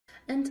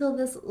until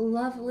this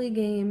lovely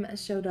game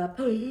showed up.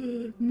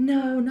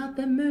 No, not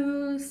the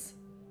moose.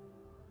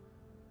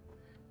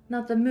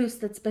 Not the moose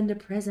that's been to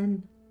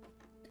prison.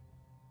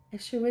 I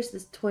sure wish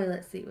this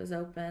toilet seat was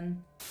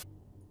open.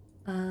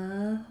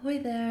 Ahoy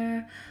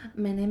there.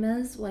 My name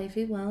is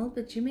WifeyWhale,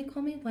 but you may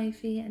call me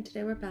Wifey, and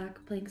today we're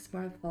back playing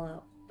some more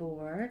Fallout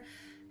 4.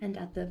 And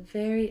at the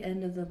very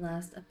end of the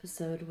last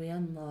episode, we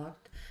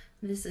unlocked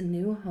this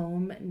new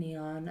home,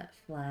 Neon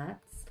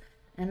Flats.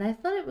 And I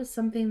thought it was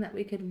something that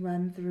we could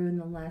run through in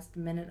the last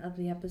minute of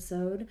the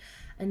episode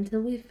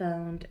until we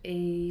found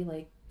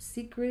a,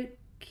 secret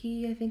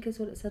key, I think is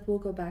what it said. We'll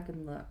go back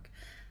and look.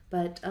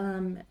 But,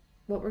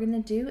 what we're gonna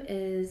do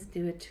is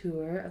do a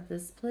tour of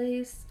this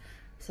place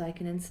so I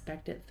can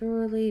inspect it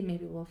thoroughly.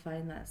 Maybe we'll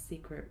find that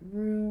secret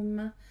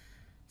room.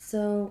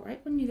 So right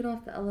when you get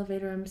off the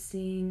elevator, I'm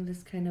seeing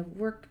this kind of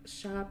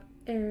workshop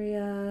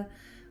area.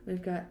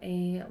 We've got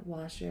a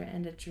washer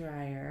and a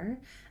dryer,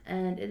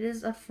 and it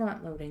is a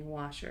front-loading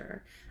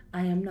washer.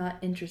 I am not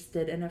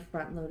interested in a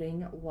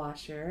front-loading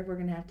washer. We're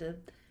gonna have to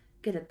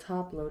get a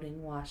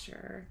top-loading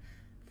washer.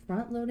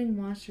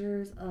 Front-loading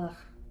washers, ugh.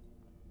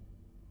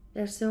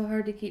 They're so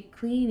hard to keep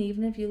clean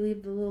even if you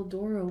leave the little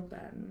door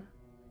open.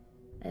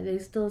 And they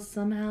still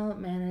somehow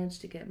manage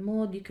to get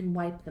mold. You can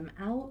wipe them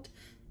out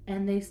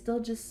and they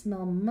still just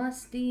smell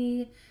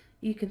musty.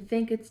 You can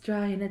think it's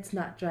dry and it's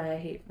not dry. I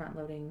hate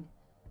front-loading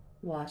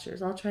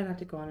washers. I'll try not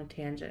to go on a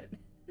tangent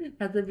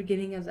at the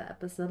beginning of the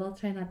episode. I'll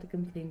try not to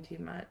complain too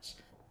much.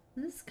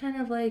 This is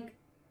kind of like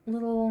a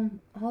little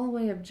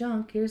hallway of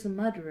junk. Here's a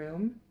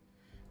mudroom.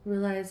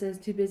 Realize I was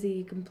too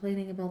busy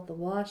complaining about the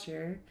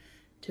washer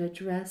to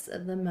address the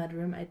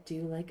mudroom. I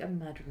do like a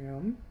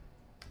mudroom.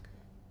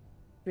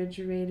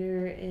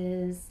 Refrigerator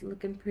is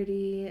looking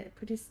pretty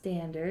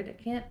standard. I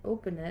can't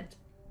open it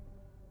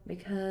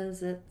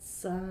because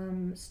it's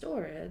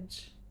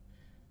storage.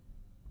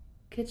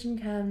 Kitchen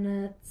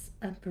cabinets,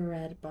 a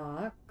bread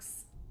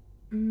box,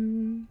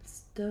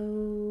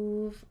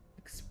 stove,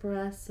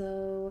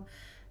 espresso,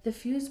 the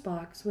fuse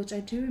box, which I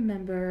do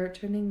remember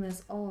turning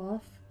this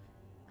off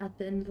at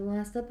the end of the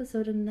last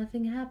episode and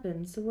nothing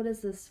happened. So what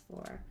is this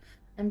for?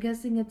 I'm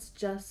guessing it's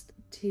just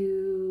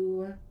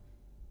to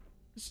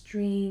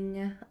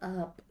string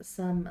up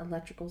some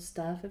electrical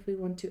stuff if we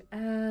want to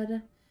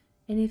add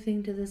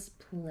anything to this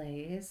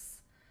place.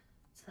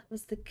 So that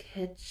was the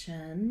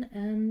kitchen,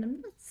 and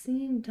I'm not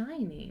seeing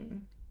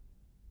dining.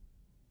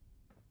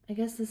 I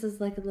guess this is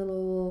like a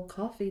little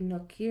coffee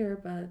nook here,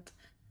 but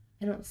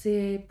I don't see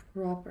a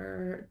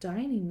proper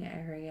dining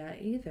area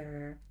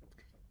either.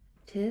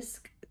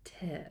 Tisk,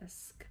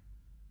 tisk.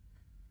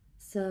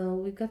 So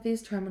we've got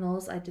these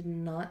terminals. I did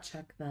not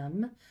check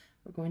them.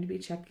 We're going to be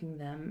checking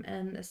them.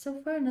 And so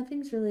far,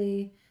 nothing's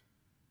really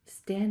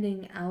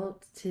standing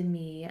out to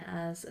me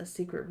as a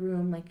secret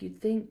room. Like,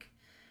 you'd think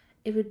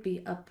it would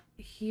be up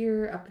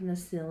here, up in the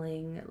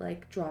ceiling,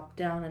 like drop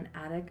down an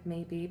attic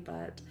maybe.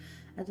 But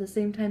at the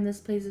same time, this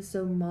place is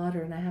so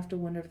modern. I have to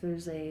wonder if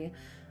there's a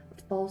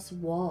false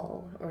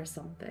wall or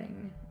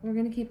something. We're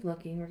going to keep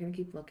looking. We're going to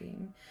keep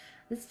looking.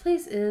 This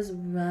place is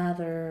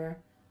rather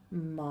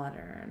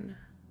modern.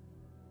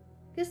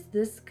 I guess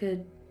this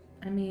could,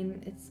 I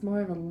mean, it's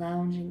more of a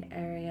lounging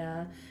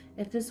area.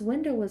 If this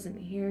window wasn't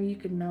here, you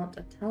could mount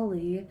a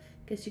telly.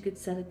 Guess you could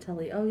set a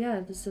telly. Oh yeah,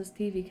 this says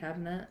TV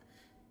cabinet.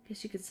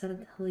 Guess you could set a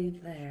telly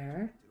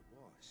there.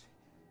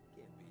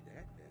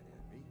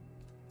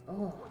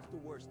 Oh.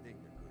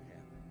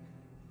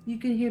 You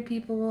can hear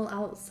people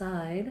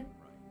outside.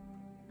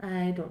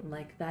 I don't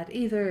like that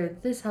either.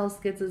 This house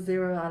gets a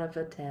 0 out of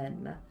a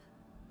 10.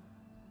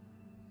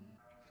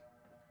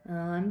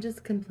 I'm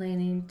just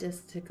complaining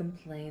just to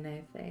complain,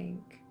 I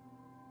think.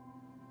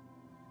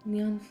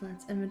 Neon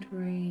Flats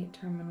inventory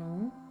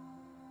terminal.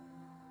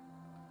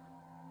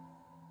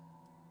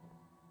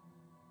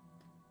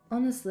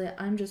 Honestly,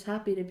 I'm just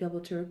happy to be able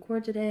to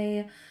record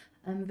today.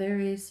 I'm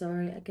very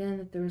sorry again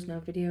that there was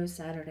no video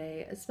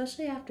Saturday,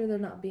 especially after there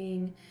not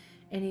being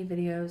any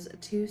videos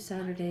 2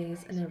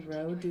 Saturdays in a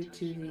row due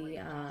to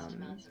the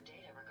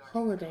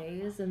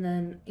holidays. And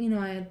then, you know,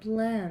 I had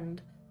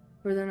planned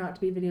for there not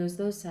to be videos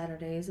those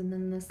Saturdays, and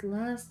then this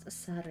last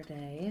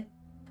Saturday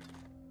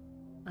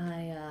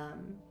I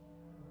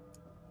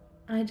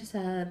just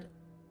had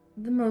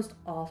the most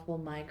awful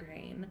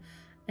migraine.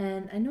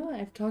 And I know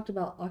I've talked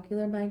about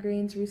ocular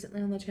migraines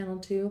recently on the channel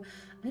too.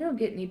 I don't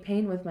get any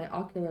pain with my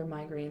ocular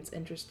migraines,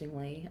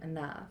 interestingly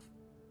enough.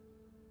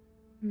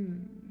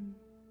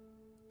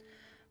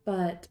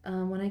 But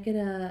when I get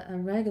a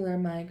regular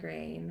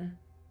migraine,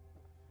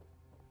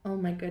 oh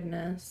my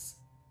goodness.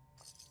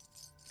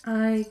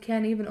 I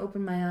can't even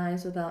open my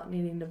eyes without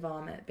needing to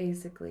vomit,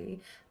 basically.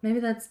 Maybe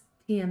that's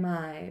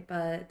TMI,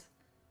 but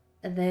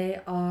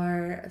they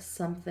are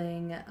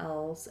something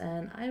else.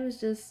 And I was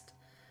just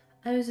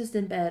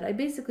in bed. I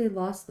basically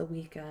lost the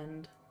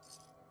weekend.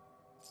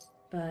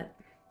 But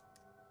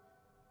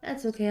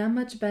that's okay. I'm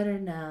much better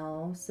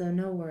now, so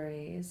no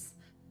worries.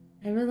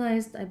 I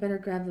realized I better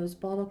grab those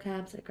bottle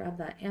caps. I grabbed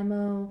that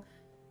ammo.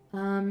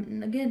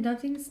 Again,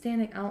 nothing's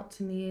standing out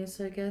to me,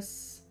 so I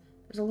guess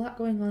There's a lot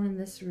going on in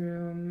this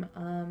room.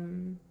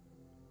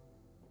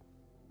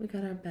 We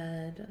got our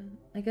bed.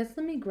 I guess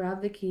let me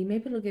grab the key.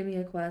 Maybe it'll give me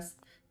a quest.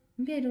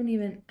 Maybe I don't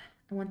even...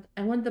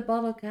 I want the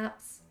bottle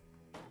caps.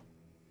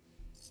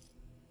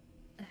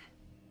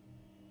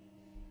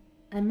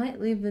 I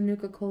might leave the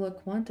Nuka-Cola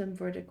Quantum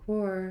for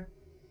decor.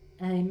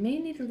 I may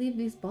need to leave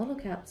these bottle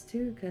caps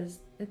too, because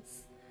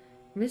it's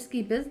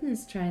risky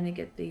business trying to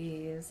get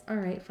these.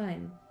 Alright,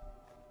 fine.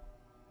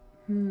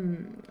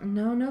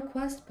 No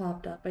quest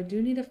popped up. I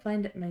do need to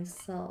find it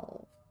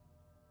myself.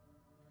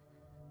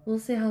 We'll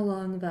see how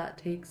long that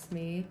takes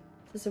me.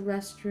 Is this a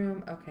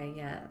restroom? Okay,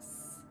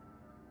 yes.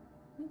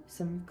 Ooh,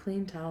 some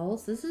clean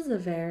towels. This is a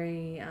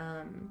very,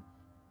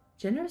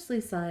 generously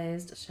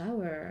sized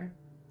shower.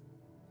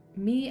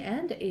 Me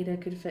and Ada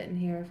could fit in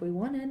here if we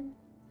wanted.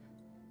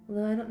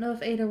 Although I don't know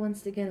if Ada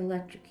wants to get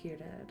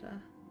electrocuted.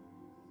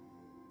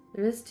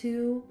 There is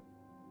two,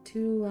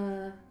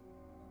 oh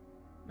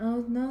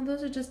no,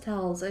 those are just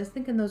towels. I was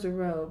thinking those are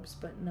robes,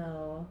 but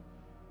no.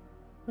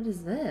 What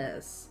is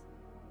this?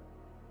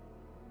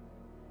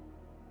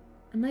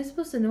 Am I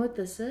supposed to know what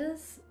this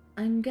is?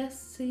 I'm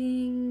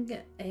guessing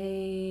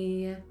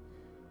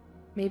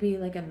maybe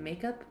like a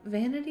makeup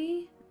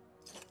vanity?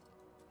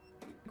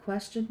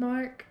 Question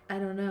mark? I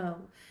don't know.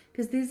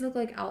 Because these look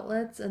like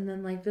outlets, and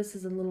then like this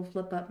is a little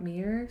flip-up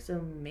mirror,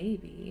 so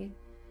maybe.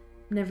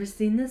 Never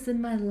seen this in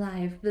my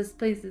life. This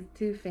place is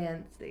too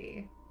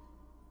fancy.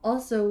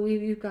 Also,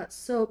 we've got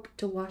soap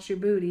to wash your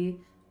booty,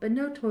 but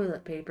no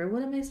toilet paper.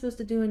 What am I supposed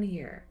to do in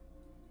here?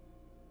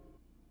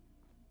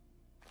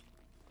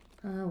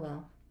 Oh,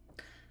 well.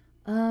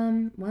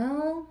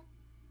 Well,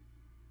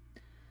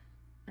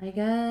 I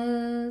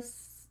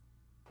guess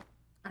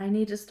I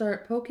need to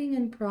start poking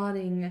and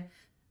prodding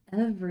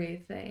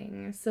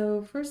everything.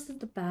 So first is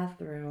the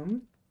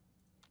bathroom.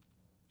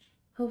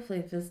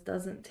 Hopefully this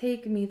doesn't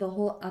take me the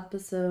whole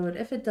episode.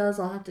 If it does,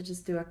 I'll have to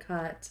just do a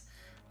cut.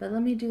 But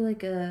let me do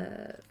like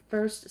a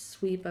first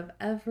sweep of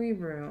every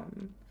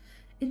room.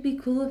 It'd be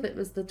cool if it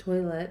was the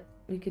toilet.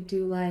 We could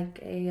do like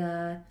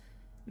a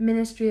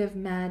Ministry of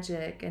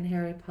Magic and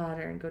Harry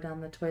Potter and go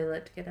down the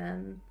toilet to get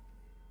in.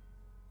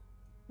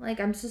 Like,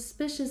 I'm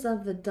suspicious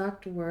of the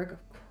duct work,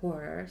 of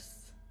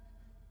course.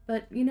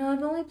 But, you know,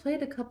 I've only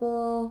played a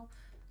couple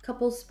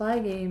spy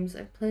games.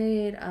 I've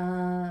played,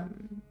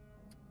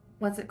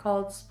 what's it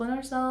called?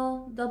 Splinter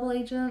Cell Double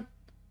Agent?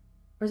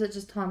 Or is it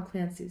just Tom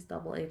Clancy's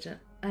Double Agent?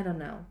 I don't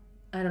know.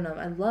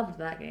 I loved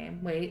that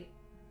game. Wait.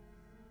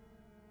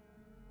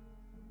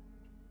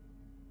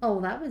 Oh,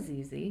 that was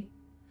easy.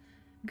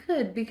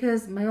 Good,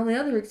 because my only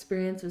other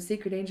experience was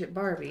Secret Agent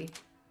Barbie.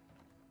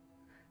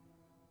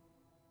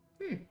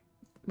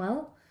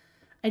 Well,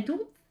 I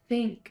don't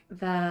think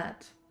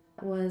that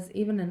was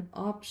even an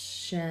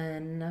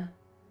option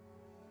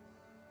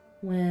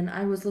when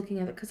I was looking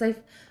at it, because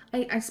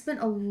I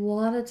spent a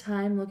lot of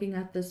time looking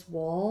at this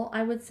wall,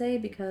 I would say,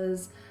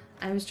 because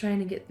I was trying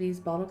to get these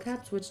bottle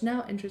caps, which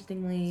now,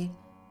 interestingly,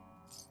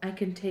 I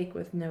can take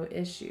with no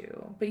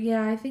issue. But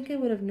yeah, I think I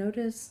would have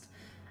noticed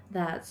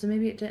that, so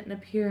maybe it didn't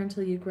appear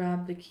until you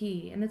grab the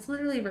key, and it's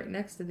literally right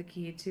next to the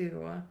key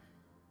too.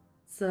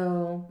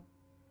 So,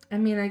 I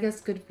mean, I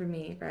guess good for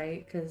me,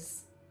 right?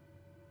 Because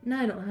now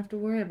I don't have to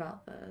worry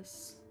about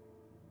this.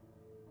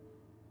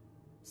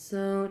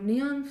 So,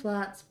 Neon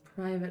Flats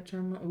private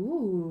terminal.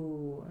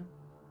 Ooh.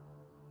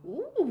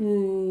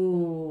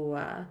 Ooh.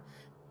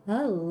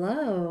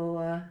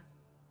 Hello.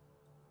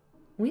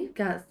 We've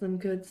got some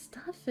good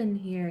stuff in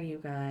here, you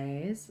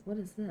guys. What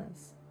is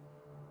this?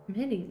 I'm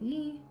hitting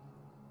E.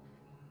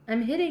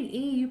 I'm hitting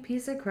E, you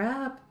piece of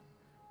crap.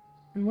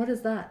 And what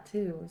is that,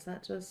 too? Is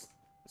that just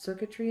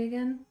circuitry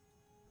again?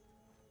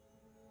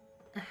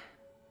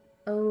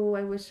 Oh,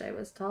 I wish I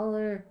was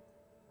taller.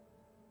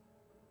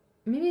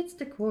 Maybe it's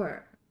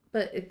decor,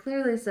 but it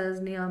clearly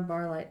says neon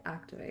bar light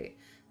activate.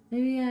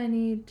 Maybe I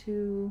need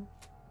to...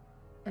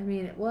 I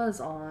mean, it was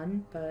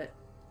on, but...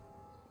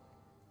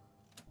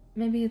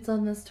 maybe it's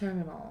on this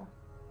terminal.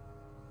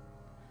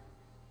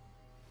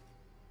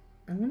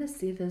 I'm gonna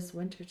see this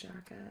winter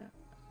jacket.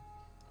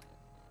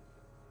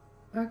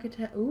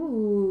 Architect...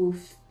 Ooh,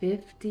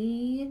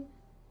 50?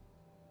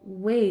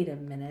 Wait a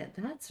minute,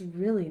 that's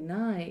really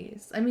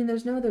nice. I mean,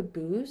 there's no other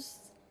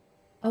boosts.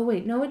 Oh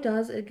wait, no it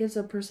does. It gives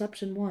a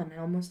perception 1. I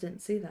almost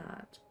didn't see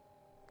that.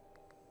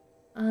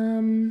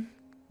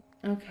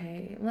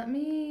 Okay, let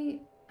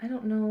me... I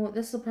don't know.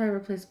 This will probably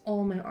replace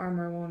all my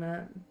armor, won't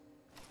it?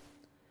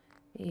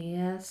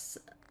 Yes,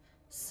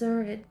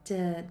 sir, it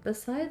did.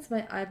 Besides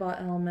my eyeball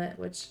helmet,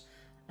 which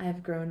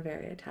I've grown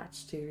very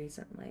attached to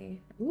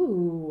recently.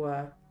 Ooh.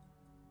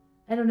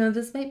 I don't know,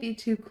 this might be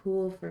too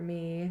cool for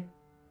me.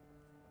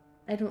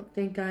 I don't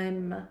think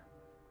I'm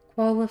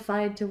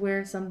qualified to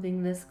wear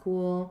something this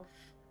cool.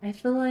 I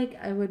feel like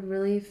I would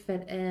really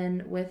fit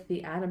in with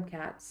the Atom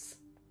Cats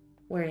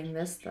wearing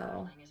this,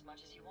 though.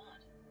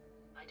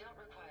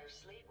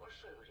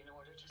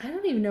 I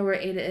don't even know where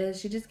Ada is.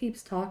 She just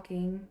keeps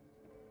talking.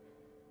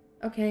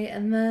 Okay,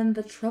 and then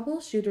the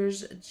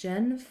Troubleshooter's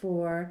Gen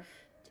 4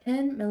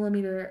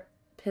 10mm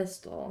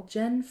pistol.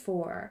 Gen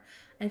 4.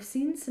 I've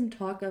seen some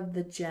talk of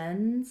the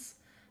gens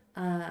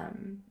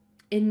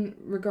in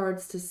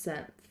regards to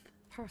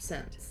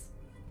synths.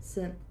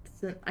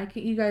 Synth.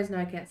 You guys know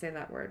I can't say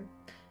that word.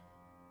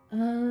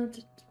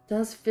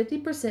 Does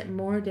 50%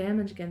 more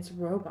damage against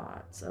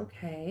robots.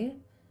 Okay.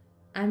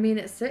 I mean,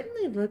 it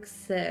certainly looks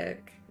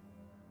sick.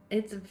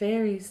 It's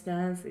very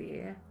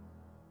snazzy.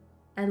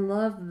 I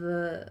love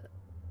the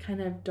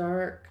kind of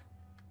dark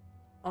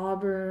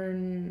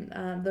auburn,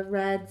 the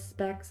red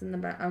specks in the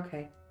back.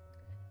 Okay.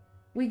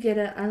 We get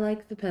it. I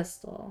like the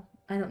pistol.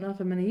 I don't know if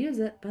I'm going to use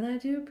it, but I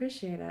do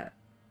appreciate it.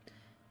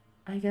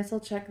 I guess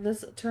I'll check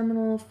this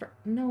terminal for...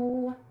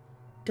 No.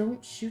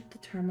 Don't shoot the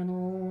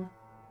terminal.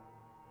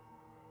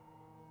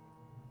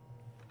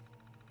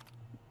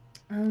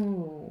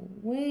 Oh,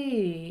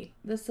 wait.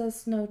 This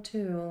says snow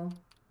too.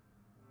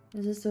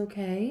 Is this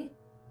okay?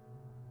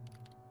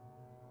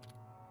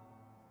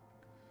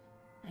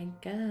 I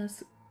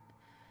guess.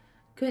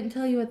 Couldn't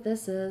tell you what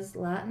this is.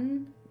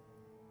 Latin?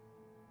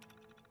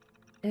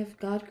 If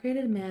God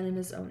created man in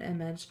his own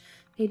image,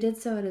 he did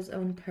so at his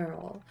own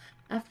peril.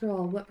 After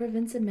all, what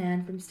prevents a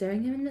man from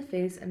staring him in the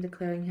face and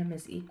declaring him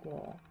his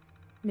equal?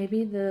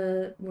 Maybe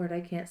the word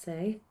I can't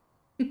say.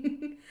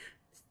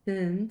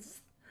 Since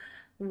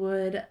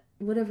would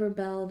have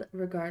rebelled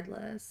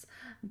regardless.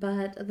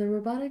 But the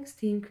robotics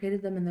team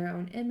created them in their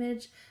own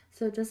image,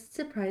 so it doesn't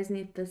surprise me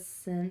if the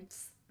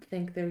synths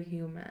think they're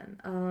human.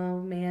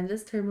 Oh man,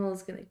 this terminal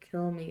is gonna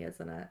kill me,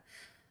 isn't it?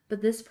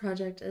 But this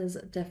project is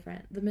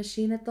different. The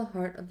machine at the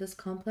heart of this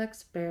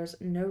complex bears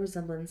no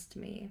resemblance to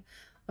me,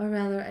 or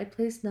rather, I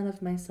place none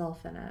of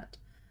myself in it.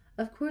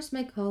 Of course,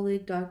 my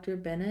colleague Dr.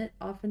 Bennett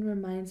often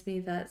reminds me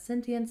that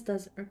sentience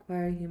doesn't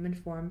require human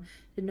form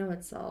to know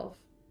itself.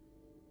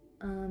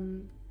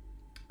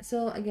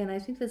 So again, I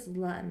think this is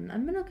Latin.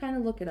 I'm gonna kind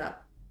of look it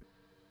up.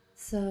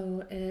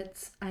 So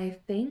it's I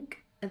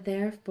think,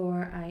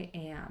 therefore I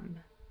am,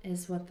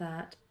 is what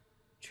that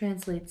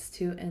translates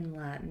to in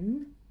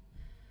Latin.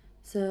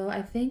 So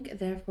I think,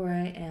 therefore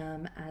I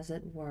am, as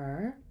it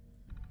were.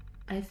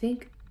 I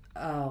think,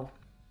 oh.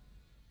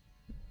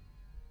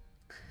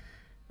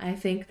 I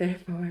think,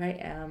 therefore I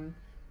am.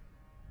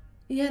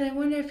 Yet I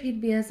wonder if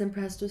he'd be as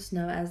impressed with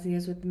snow as he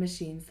is with the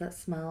machines that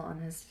smile on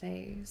his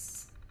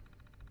face.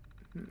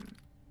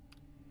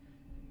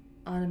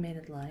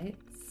 Automated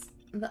lights.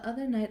 The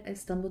other night I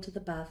stumbled to the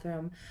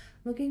bathroom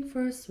looking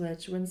for a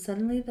switch when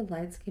suddenly the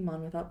lights came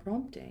on without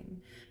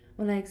prompting.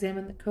 When I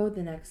examined the code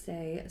the next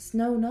day,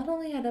 Snow not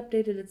only had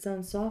updated its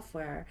own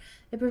software,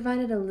 it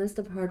provided a list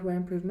of hardware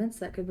improvements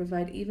that could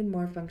provide even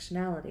more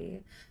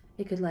functionality.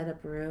 It could light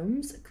up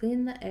rooms,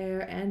 clean the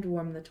air, and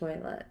warm the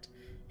toilet.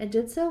 It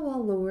did so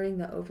while lowering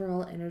the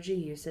overall energy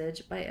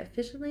usage by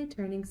efficiently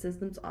turning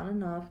systems on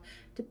and off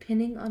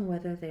depending on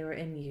whether they were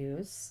in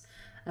use.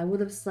 I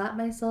would have slapped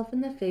myself in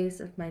the face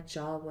if my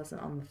jaw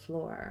wasn't on the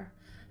floor.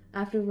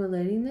 After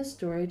relating the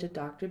story to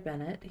Dr.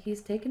 Bennett,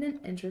 he's taken an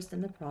interest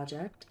in the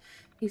project.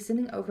 He's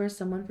sending over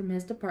someone from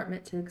his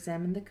department to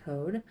examine the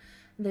code.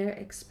 Their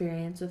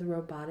experience with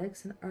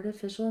robotics and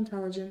artificial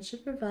intelligence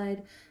should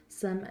provide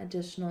some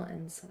additional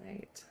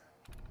insight.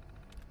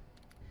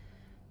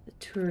 The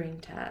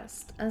Turing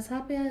test. As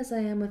happy as I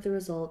am with the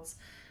results,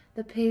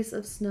 the pace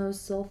of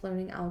Snow's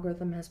self-learning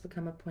algorithm has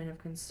become a point of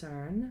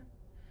concern.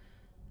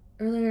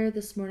 Earlier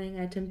this morning,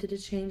 I attempted to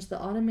change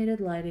the automated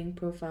lighting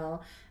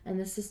profile, and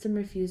the system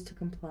refused to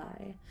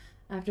comply.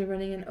 After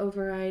running an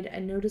override, I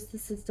noticed the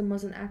system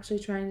wasn't actually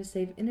trying to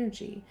save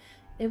energy.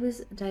 It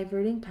was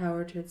diverting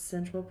power to its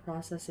central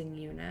processing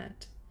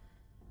unit.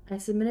 I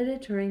submitted a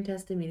Turing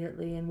test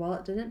immediately, and while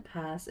it didn't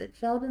pass, it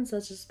failed in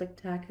such a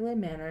spectacular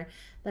manner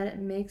that it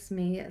makes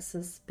me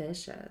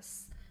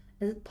suspicious.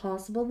 Is it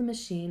possible the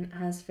machine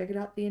has figured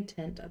out the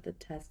intent of the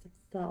test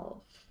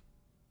itself?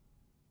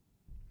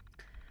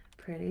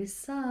 Pretty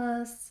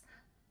sus.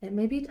 It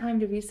may be time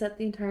to reset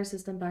the entire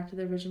system back to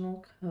the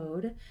original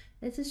code.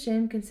 It's a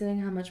shame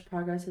considering how much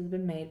progress has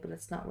been made, but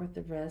it's not worth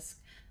the risk.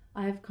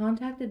 I've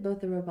contacted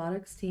both the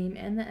robotics team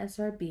and the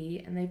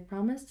SRB, and they've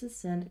promised to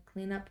send a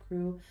cleanup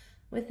crew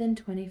within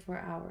 24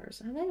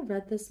 hours. Have I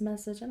read this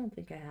message? I don't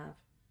think I have.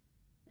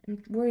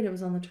 I'm worried it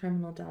was on the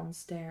terminal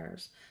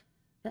downstairs.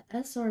 The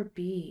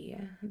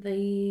SRB,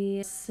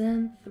 the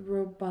synth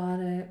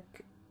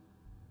robotic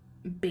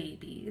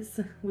babies.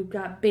 We've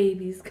got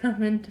babies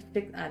coming to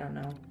fix... I don't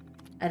know.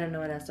 I don't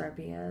know what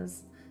SRB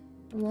is.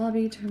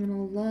 Lobby,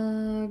 terminal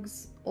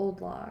logs, old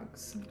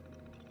logs.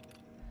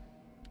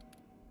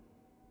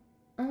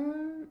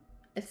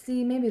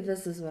 See, maybe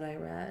this is what I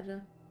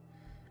read.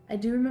 I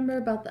do remember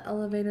about the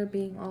elevator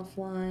being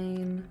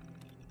offline.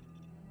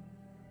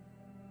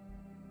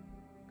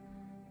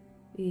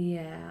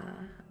 Yeah.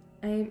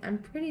 I'm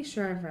pretty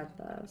sure I've read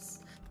this.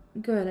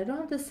 Good, I don't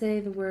have to say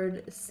the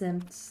word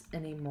simps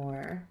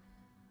anymore.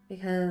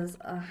 Because,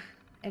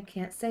 I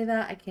can't say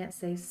that. I can't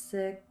say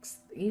six.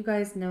 You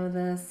guys know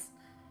this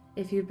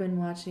if you've been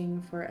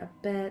watching for a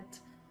bit.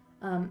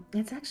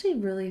 It's actually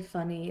really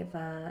funny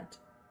that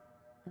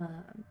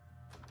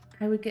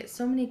I would get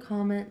so many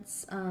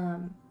comments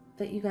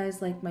that you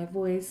guys like my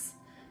voice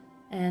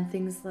and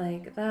things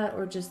like that,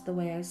 or just the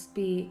way I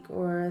speak,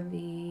 or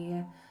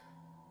the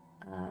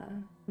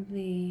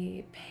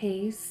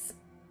pace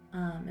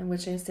in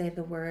which I say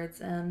the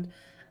words. And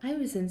I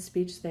was in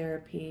speech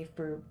therapy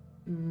for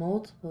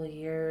multiple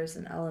years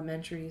in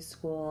elementary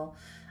school,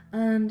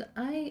 and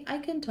I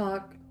can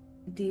talk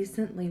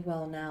decently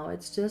well now.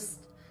 It's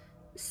just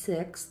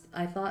sixth.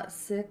 I thought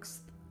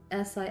sixth,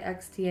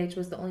 SIXTH,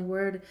 was the only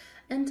word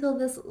until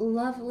this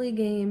lovely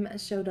game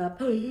showed up.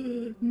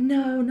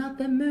 No, not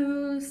the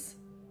moose.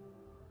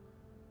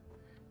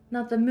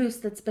 Not the moose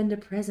that's been to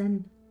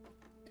prison.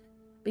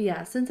 But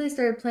yeah, since I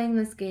started playing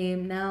this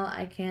game, now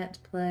I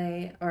can't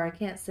play, or I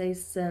can't say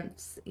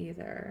since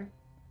either.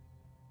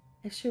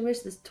 I sure wish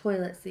this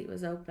toilet seat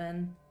was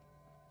open.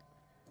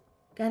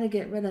 Gotta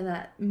get rid of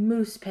that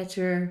moose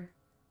picture.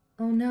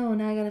 Oh no,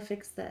 now I gotta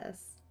fix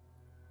this.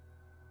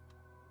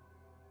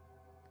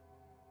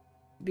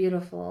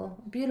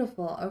 Beautiful,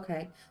 beautiful.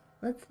 Okay,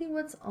 let's see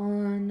what's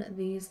on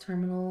these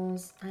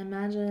terminals. I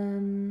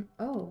imagine,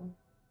 oh,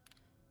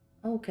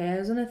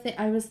 okay,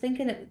 I was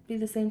thinking it would be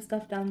the same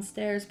stuff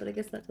downstairs, but I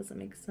guess that doesn't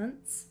make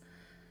sense.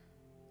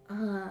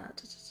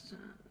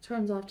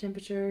 Turns off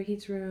temperature,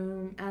 heats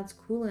room, adds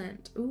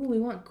coolant. Ooh, we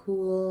want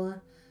cool.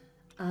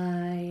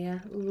 I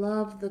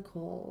love the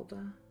cold.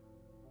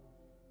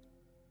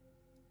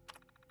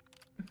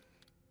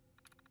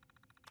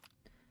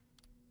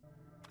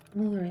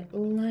 Alright,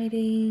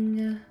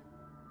 lighting.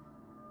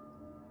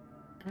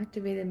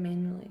 Activated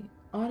manually.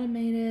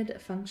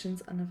 Automated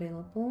functions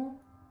unavailable.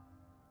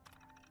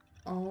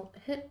 I'll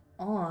hit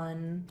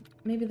on.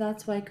 Maybe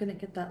that's why I couldn't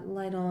get that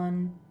light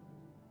on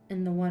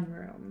in the one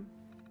room.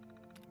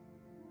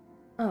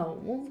 Oh,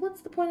 well,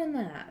 what's the point in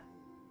that?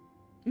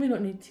 We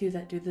don't need two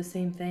that do the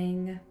same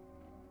thing.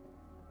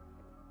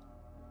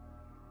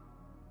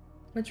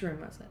 Which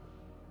room was it?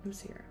 Who's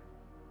here?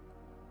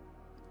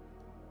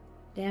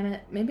 Damn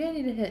it. Maybe I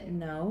need to hit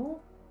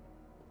no?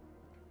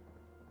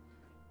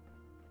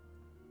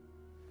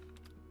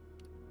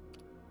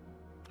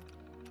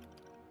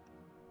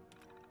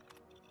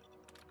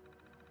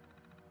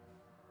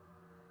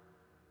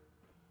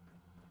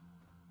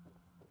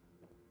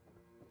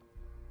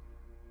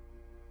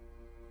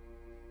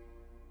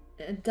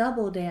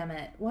 Double, damn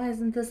it. Why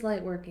isn't this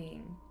light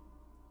working?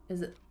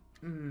 Is it...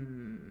 You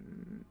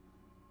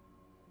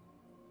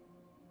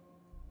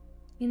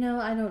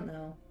know, I don't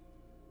know.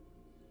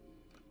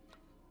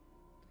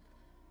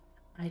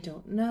 I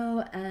don't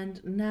know,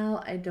 and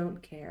now I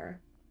don't care.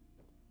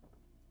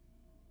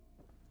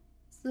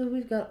 So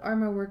we've got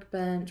armor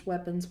workbench,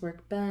 weapons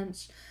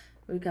workbench.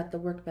 We've got the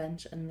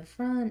workbench in the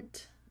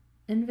front.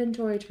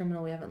 Inventory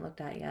terminal we haven't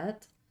looked at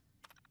yet.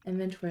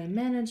 Inventory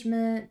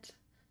management.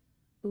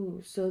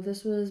 Ooh, so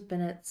this was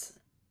Bennett's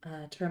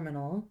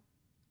terminal.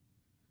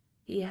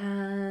 He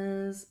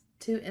has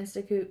 2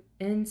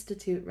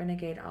 Institute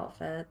Renegade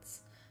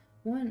outfits.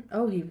 One,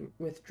 oh, he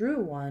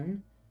withdrew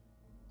one.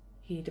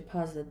 He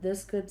deposited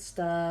this good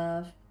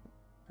stuff.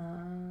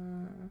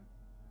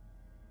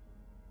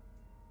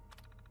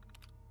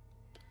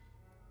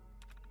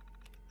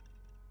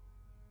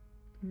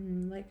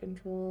 Light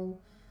control.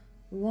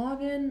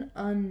 Login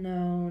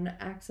unknown.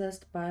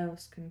 Accessed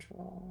BIOS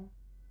control.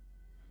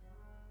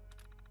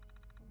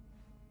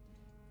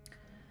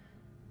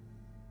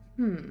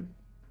 Is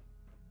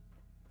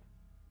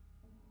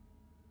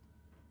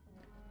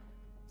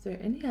there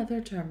any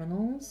other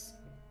terminals?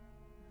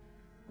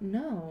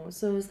 No.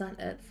 So is that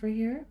it for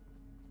here?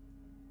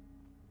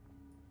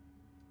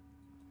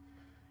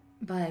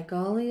 By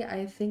golly,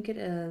 I think it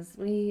is.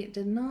 We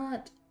did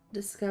not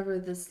discover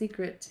the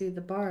secret to the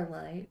bar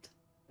light.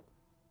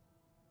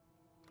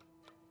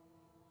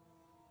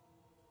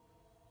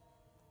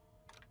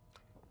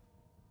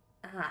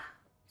 Ah,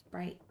 it's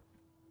bright.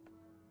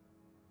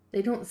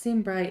 They don't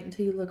seem bright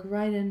until you look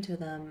right into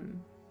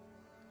them.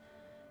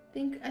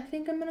 I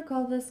think I'm gonna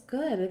call this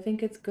good. I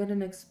think it's good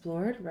and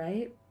explored,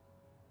 right?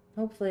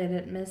 Hopefully I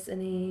didn't miss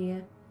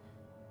anything.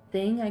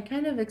 I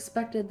kind of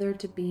expected there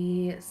to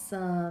be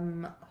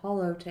some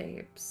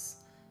holotapes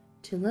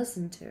to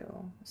listen to.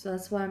 So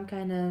that's why I'm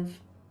kind of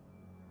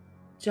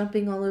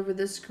jumping all over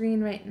the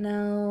screen right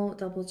now,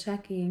 double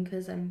checking,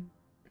 because I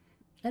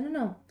don't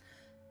know.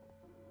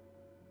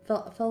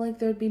 Felt like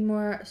there'd be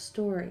more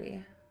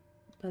story,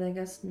 but I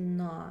guess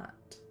not.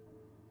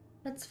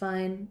 That's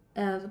fine.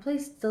 The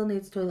place still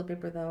needs toilet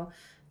paper though.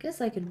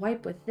 Guess I could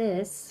wipe with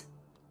this.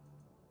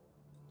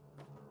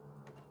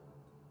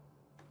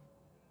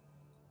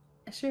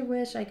 I sure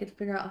wish I could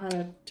figure out how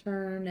to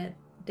turn it.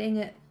 Dang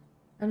it.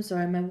 I'm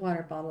sorry, my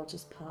water bottle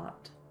just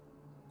popped.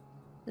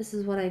 This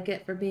is what I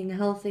get for being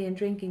healthy and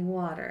drinking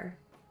water.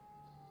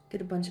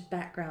 Get a bunch of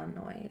background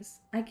noise.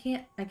 I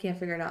can't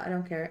figure it out. I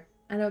don't care.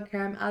 I don't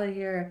care. I'm out of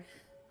here.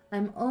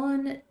 I'm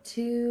on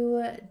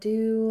to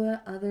do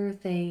other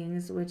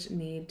things which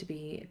need to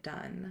be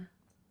done.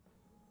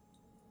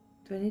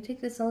 Do I need to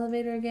take this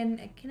elevator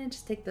again? Can I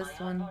just take this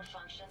one?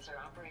 Functions are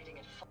operating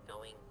at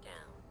going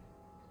down.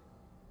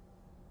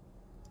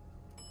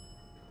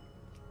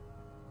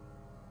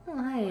 Oh,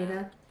 hi,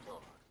 Ada.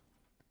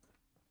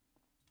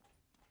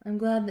 I'm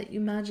glad that you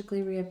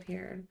magically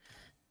reappeared.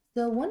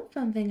 So one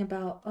fun thing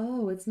about,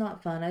 oh, it's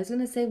not fun. I was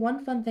gonna say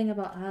one fun thing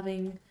about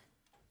having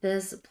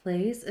this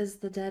place is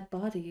the dead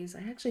bodies.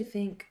 I actually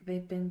think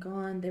they've been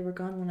gone. They were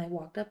gone when I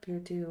walked up here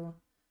too.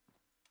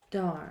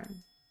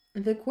 Darn.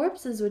 The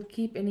corpses would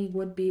keep any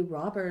would-be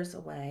robbers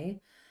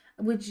away.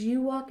 Would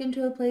you walk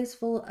into a place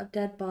full of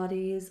dead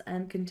bodies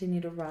and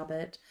continue to rob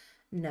it?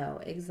 No,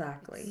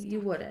 exactly. You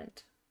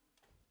wouldn't.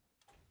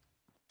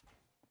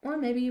 Or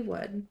maybe you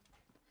would.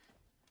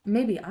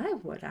 Maybe I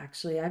would,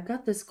 actually. I've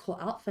got this cool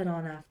outfit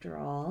on after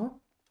all.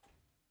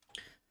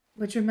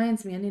 Which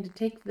reminds me, I need to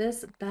take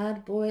this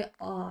bad boy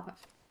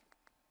off.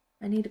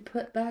 I need to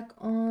put back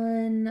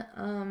on,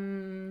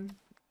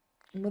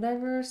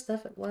 whatever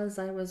stuff it was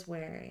I was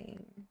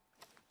wearing.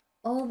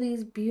 All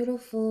these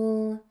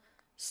beautiful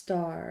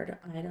starred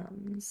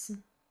items.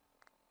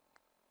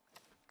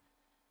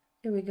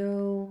 Here we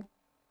go.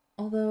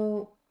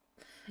 Although,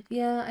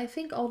 yeah, I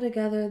think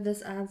altogether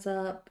this adds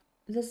up.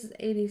 This is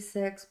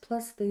 86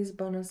 plus these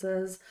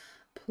bonuses,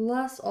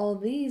 plus all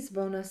these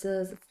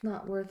bonuses. It's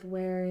not worth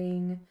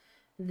wearing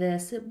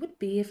this. It would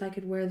be if I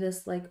could wear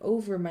this like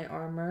over my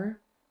armor.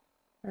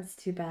 That's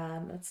too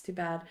bad. That's too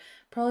bad.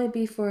 Probably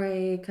be for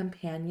a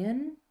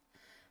companion.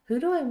 Who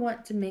do I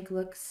want to make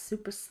look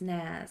super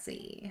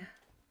snazzy?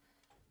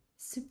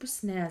 Super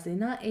snazzy.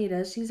 Not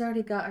Ada. She's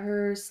already got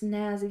her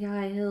snazzy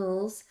high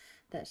heels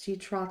that she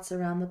trots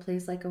around the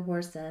place like a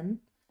horse in.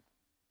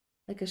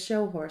 Like a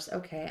show horse.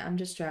 Okay, I'm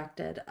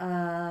distracted.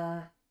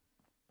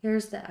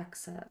 Here's the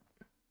exit.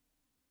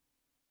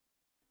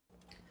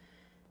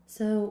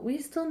 So we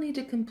still need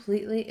to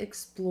completely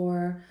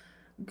explore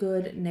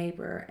Good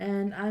Neighbor,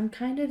 and I'm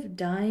kind of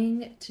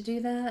dying to do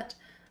that,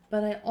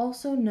 but I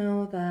also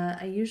know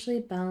that I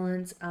usually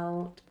balance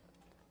out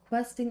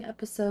questing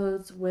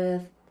episodes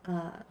with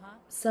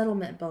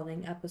settlement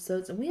building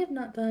episodes, and we have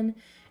not done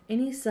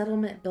any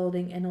settlement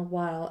building in a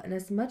while, and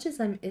as much as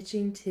I'm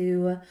itching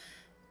to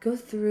go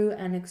through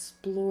and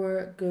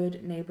explore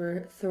Good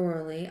Neighbor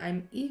thoroughly,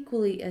 I'm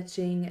equally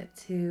itching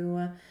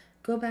to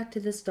go back to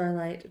the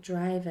Starlight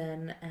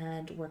Drive-In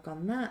and work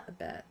on that a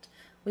bit.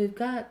 We've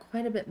got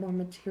quite a bit more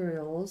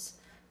materials,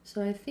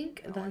 so I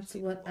think that's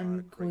what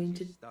I'm going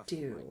to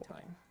do.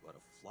 What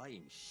a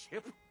flying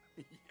ship!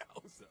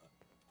 Yowza!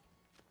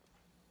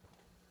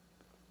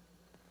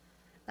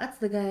 That's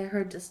the guy I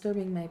heard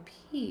disturbing my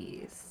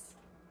peace.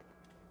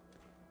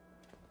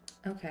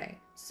 Okay,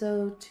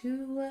 so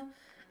to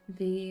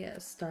the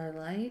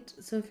Starlight.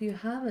 So if you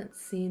haven't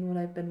seen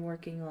what I've been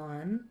working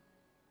on,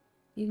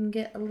 you can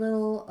get a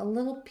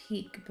little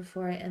peek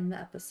before I end the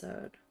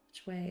episode.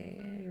 Which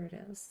way? Here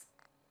it is.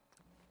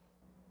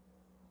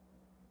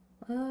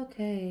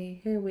 Okay,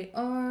 here we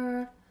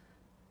are.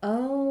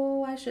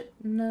 Oh, I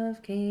shouldn't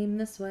have came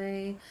this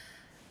way.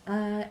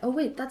 Oh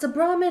wait, that's a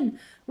Brahmin!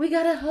 We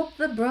gotta help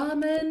the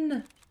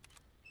Brahmin!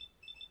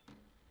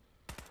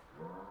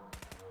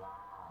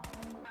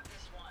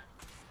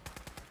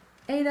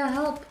 Ada,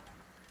 help!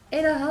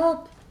 Ada,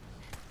 help!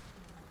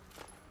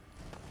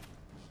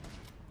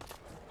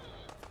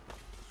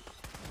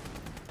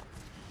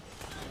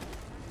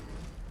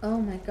 Oh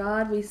my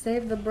god, we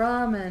saved the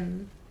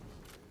Brahmin.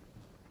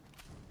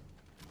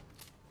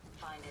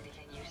 Find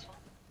anything useful?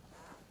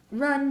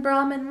 Run,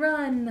 Brahmin,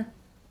 run!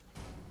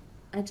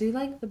 I do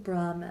like the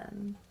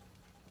Brahmin.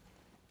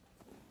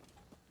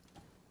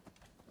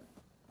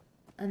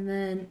 And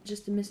then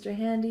just a Mr.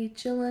 Handy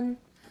chillin'.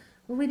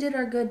 Well, we did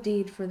our good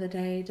deed for the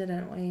day,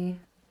 didn't we?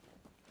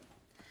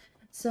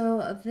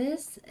 So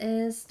this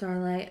is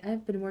Starlight.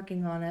 I've been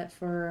working on it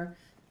for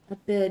a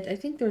bit. I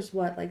think there's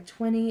what, like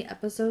 20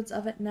 episodes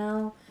of it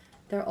now.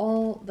 They're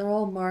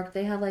all marked.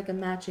 They have like a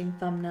matching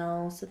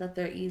thumbnail so that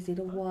they're easy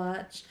to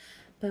watch.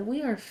 But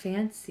we are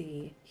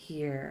fancy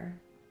here.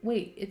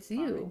 Wait, it's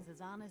you.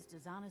 As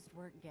honest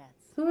work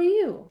gets. Who are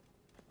you?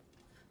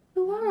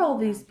 Who are all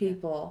these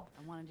people?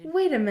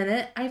 Wait a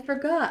minute, I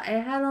forgot. I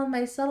had on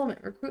my settlement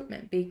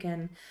recruitment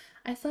beacon.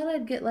 I thought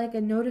I'd get like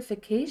a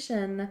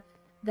notification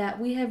that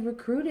we have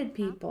recruited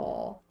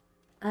people.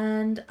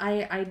 And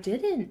I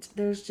didn't.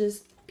 There's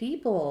just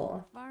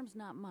people. Farm's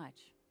not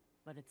much,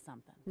 but it's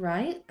something.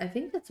 Right? I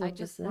think that's what I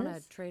just this want to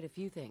is. trade a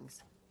few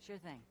things. Sure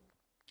thing.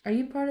 Are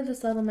you part of the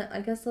settlement?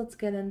 I guess let's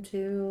get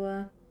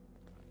into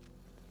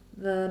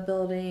the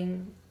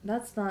building.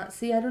 That's not...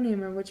 See, I don't even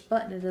remember which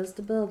button it is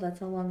to build. That's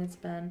how long it's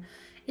been.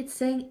 It's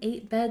saying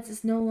 8 beds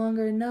is no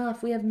longer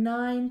enough. We have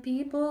 9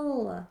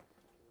 people.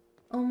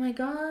 Oh my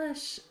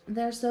gosh.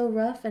 They're so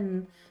rough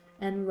and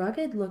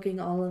rugged looking,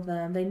 all of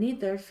them. They need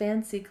their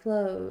fancy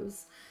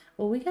clothes.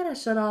 Well, we gotta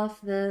shut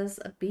off this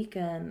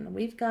beacon.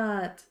 We've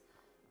got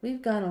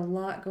a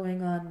lot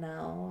going on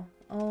now.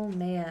 Oh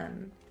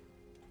man.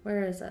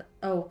 Where is it?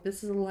 Oh,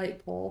 this is a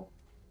light pole.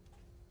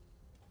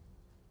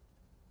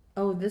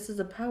 Oh, this is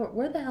a power.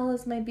 Where the hell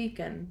is my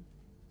beacon?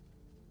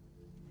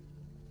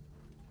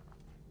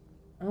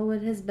 Oh,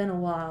 it has been a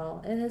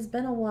while. It has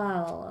been a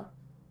while.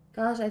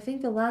 Gosh, I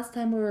think the last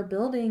time we were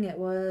building it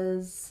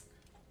was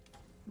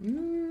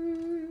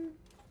 2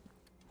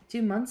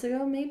 months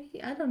ago,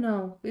 maybe? I don't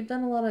know. We've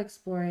done a lot of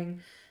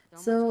exploring.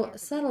 So,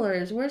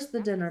 settlers, where's the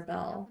dinner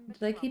bell?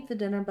 Did I keep the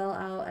dinner bell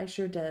out? I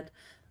sure did.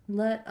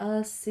 Let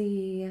us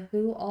see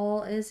who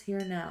all is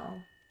here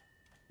now.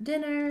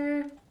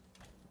 Dinner!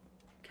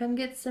 Come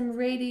get some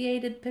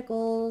radiated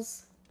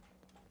pickles.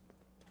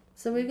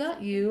 So we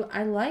got you.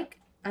 I like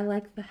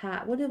the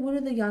hat. What do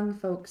the young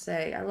folks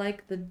say? I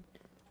like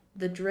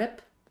the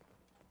drip.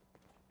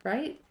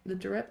 Right? The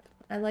drip.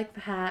 I like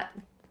the hat.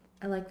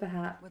 I like the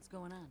hat. What's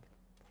going on?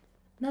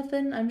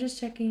 Nothing. I'm just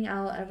checking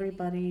out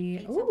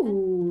everybody.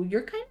 Ooh,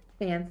 you're kind of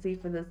fancy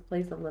for this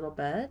place a little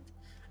bit.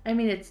 I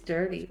mean, it's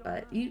dirty,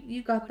 but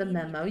you got the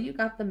memo. You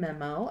got the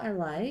memo. I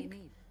like.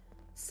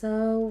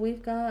 So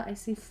we've got, I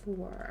see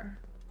 4.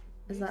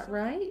 Is that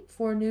right?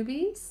 4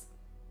 newbies?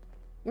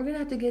 We're gonna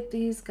have to get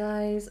these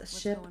guys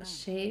ship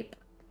shape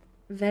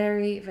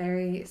very,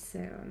 very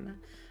soon.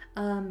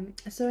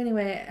 So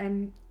anyway,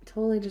 I'm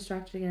totally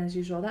distracted again as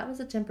usual. That was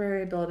a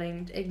temporary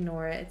building.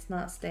 Ignore it. It's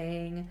not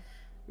staying.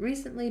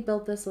 Recently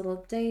built this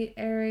little date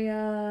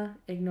area.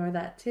 Ignore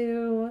that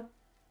too.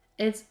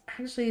 It's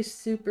actually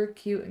super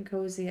cute and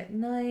cozy at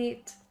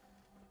night.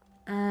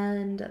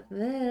 And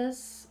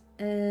this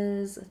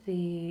is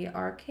the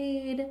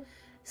arcade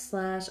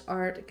 /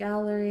 art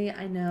gallery.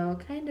 I know,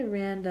 kind of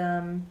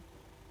random,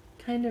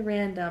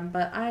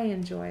 but I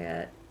enjoy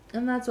it.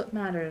 And that's what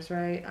matters,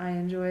 right? I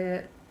enjoy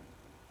it.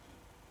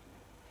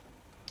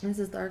 This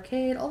is the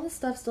arcade. All this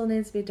stuff still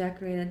needs to be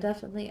decorated.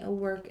 Definitely a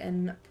work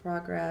in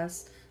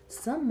progress.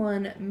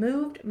 Someone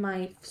moved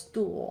my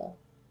stool.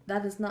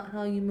 That is not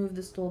how you move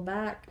the stool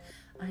back.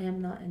 I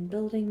am not in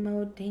building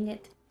mode. Dang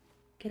it.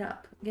 Get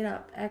up. Get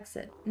up.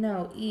 Exit.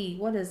 No. E.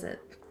 What is it?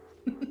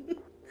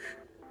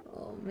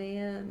 Oh,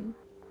 man.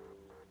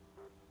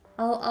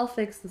 I'll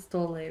fix the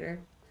stool later.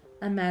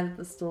 I'm mad at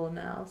the stool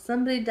now.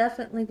 Somebody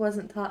definitely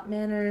wasn't taught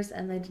manners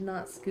and they did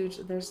not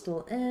scooch their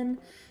stool in.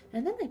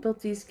 And then they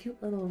built these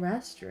cute little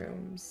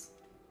restrooms.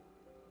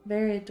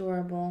 Very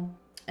adorable.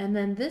 And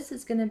then this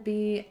is going to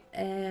be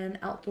an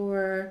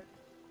outdoor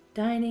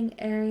dining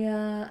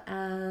area,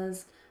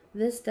 as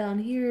this down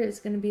here is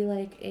going to be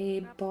like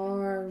a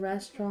bar,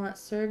 restaurant,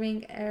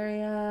 serving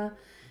area.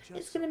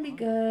 It's going to be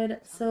good.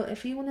 So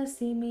if you want to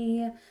see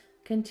me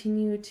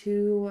continue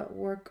to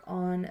work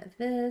on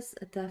this,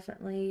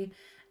 definitely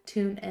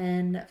tune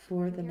in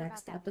for the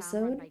next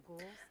episode.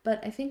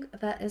 But I think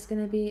that is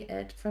going to be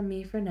it from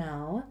me for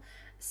now.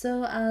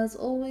 So as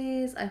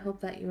always, I hope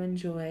that you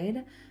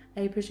enjoyed.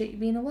 I appreciate you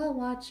being a whale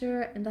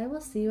watcher, and I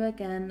will see you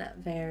again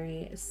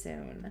very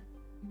soon.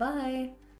 Bye!